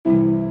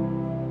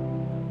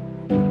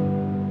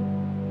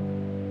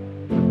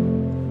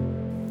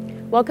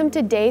Welcome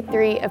to day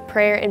 3 of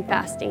prayer and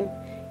fasting.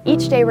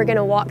 Each day we're going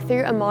to walk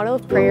through a model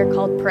of prayer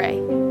called Pray,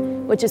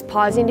 which is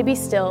pausing to be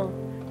still,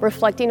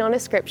 reflecting on a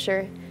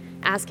scripture,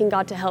 asking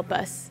God to help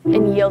us,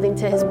 and yielding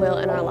to His will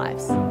in our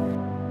lives.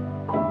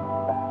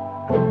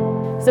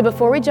 So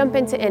before we jump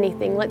into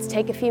anything, let's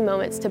take a few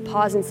moments to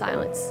pause in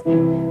silence,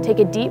 take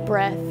a deep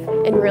breath,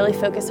 and really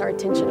focus our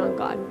attention on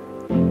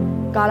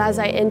God. God, as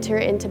I enter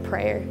into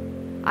prayer,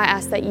 I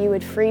ask that you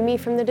would free me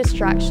from the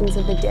distractions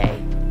of the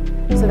day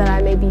so that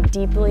I may be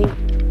deeply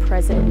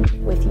present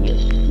with you.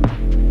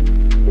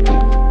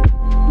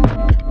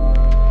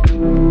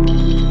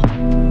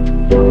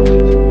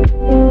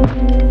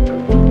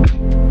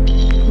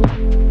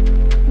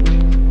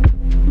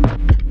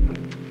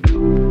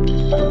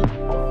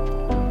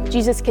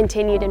 Jesus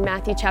continued in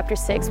Matthew chapter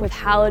 6 with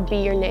hallowed be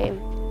your name.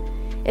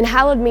 And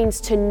hallowed means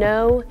to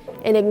know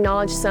and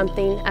acknowledge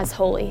something as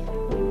holy.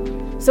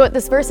 So what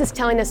this verse is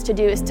telling us to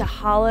do is to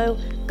hallow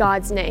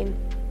God's name,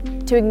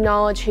 to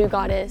acknowledge who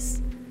God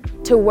is,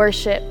 to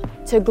worship,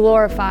 to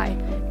glorify,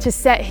 to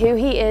set who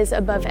He is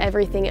above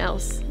everything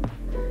else.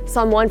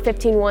 Psalm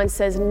 115:1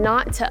 says,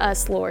 "Not to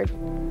us, Lord,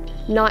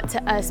 not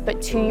to us,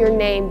 but to your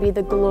name be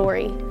the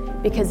glory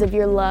because of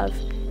your love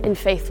and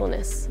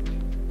faithfulness."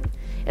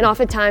 And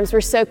oftentimes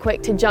we're so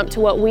quick to jump to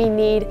what we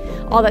need,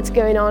 all that's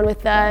going on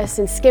with us,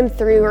 and skim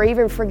through or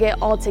even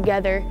forget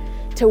altogether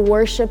to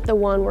worship the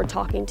one we're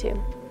talking to.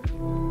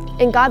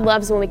 And God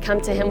loves when we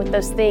come to Him with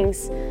those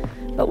things,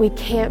 but we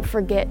can't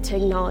forget to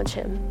acknowledge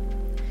Him.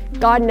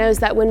 God knows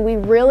that when we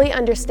really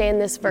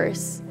understand this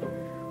verse,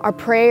 our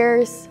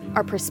prayers,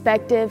 our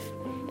perspective,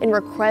 and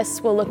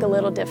requests will look a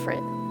little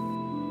different.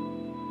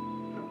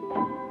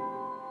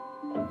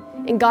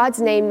 And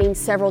God's name means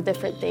several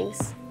different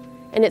things,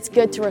 and it's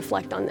good to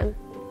reflect on them.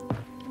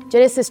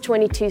 Genesis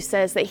 22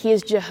 says that He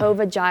is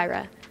Jehovah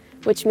Jireh,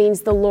 which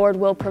means the Lord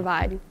will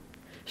provide.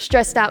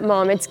 Stressed out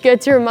mom, it's good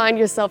to remind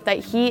yourself that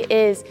He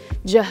is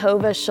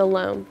Jehovah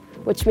Shalom,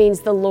 which means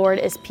the Lord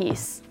is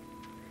peace.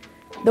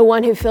 The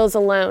one who feels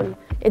alone,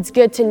 it's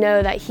good to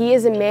know that He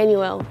is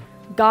Emmanuel,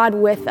 God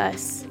with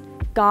us,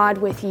 God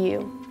with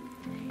you.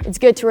 It's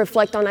good to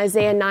reflect on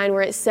Isaiah 9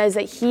 where it says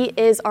that He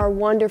is our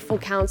wonderful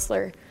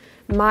counselor,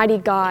 mighty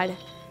God,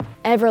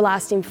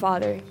 everlasting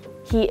Father.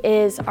 He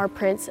is our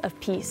Prince of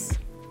Peace.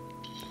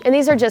 And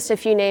these are just a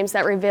few names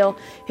that reveal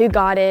who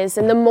God is.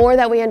 And the more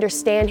that we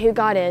understand who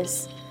God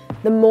is,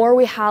 the more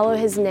we hallow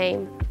His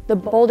name, the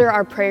bolder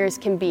our prayers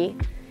can be,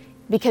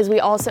 because we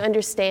also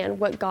understand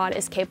what God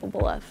is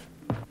capable of.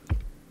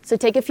 So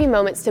take a few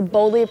moments to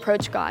boldly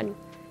approach God,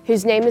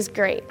 whose name is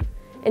great,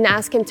 and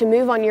ask Him to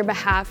move on your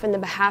behalf and the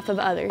behalf of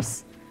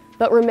others.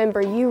 But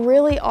remember, you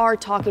really are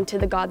talking to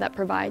the God that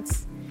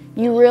provides.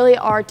 You really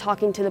are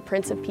talking to the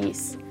Prince of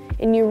Peace.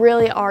 And you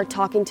really are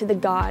talking to the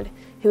God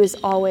who is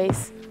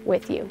always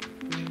with you.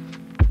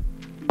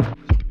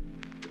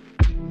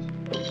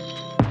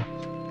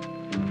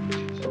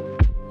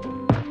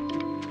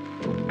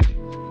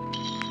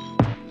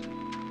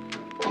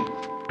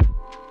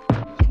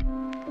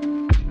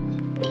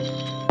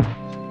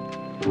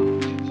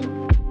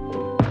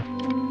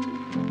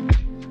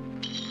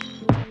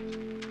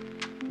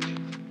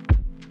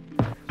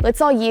 Let's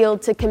all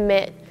yield to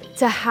commit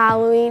to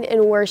hallowing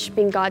and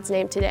worshiping God's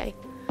name today.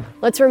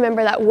 Let's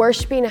remember that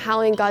worshiping and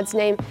hallowing God's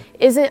name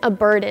isn't a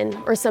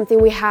burden or something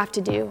we have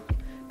to do,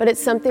 but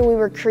it's something we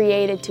were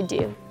created to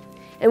do.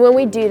 And when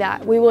we do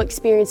that, we will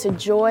experience a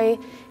joy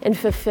and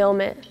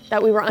fulfillment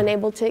that we were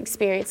unable to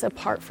experience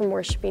apart from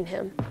worshiping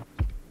Him.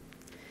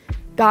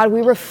 God,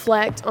 we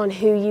reflect on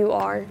who you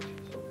are,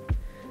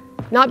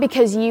 not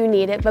because you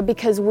need it, but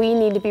because we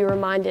need to be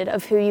reminded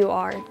of who you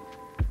are.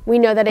 We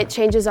know that it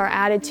changes our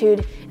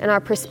attitude and our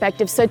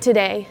perspective. So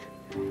today,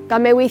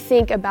 God, may we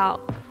think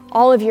about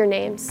all of your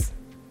names,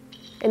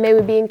 and may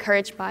we be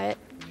encouraged by it.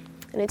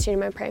 And it's in your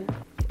name I pray.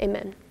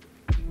 Amen.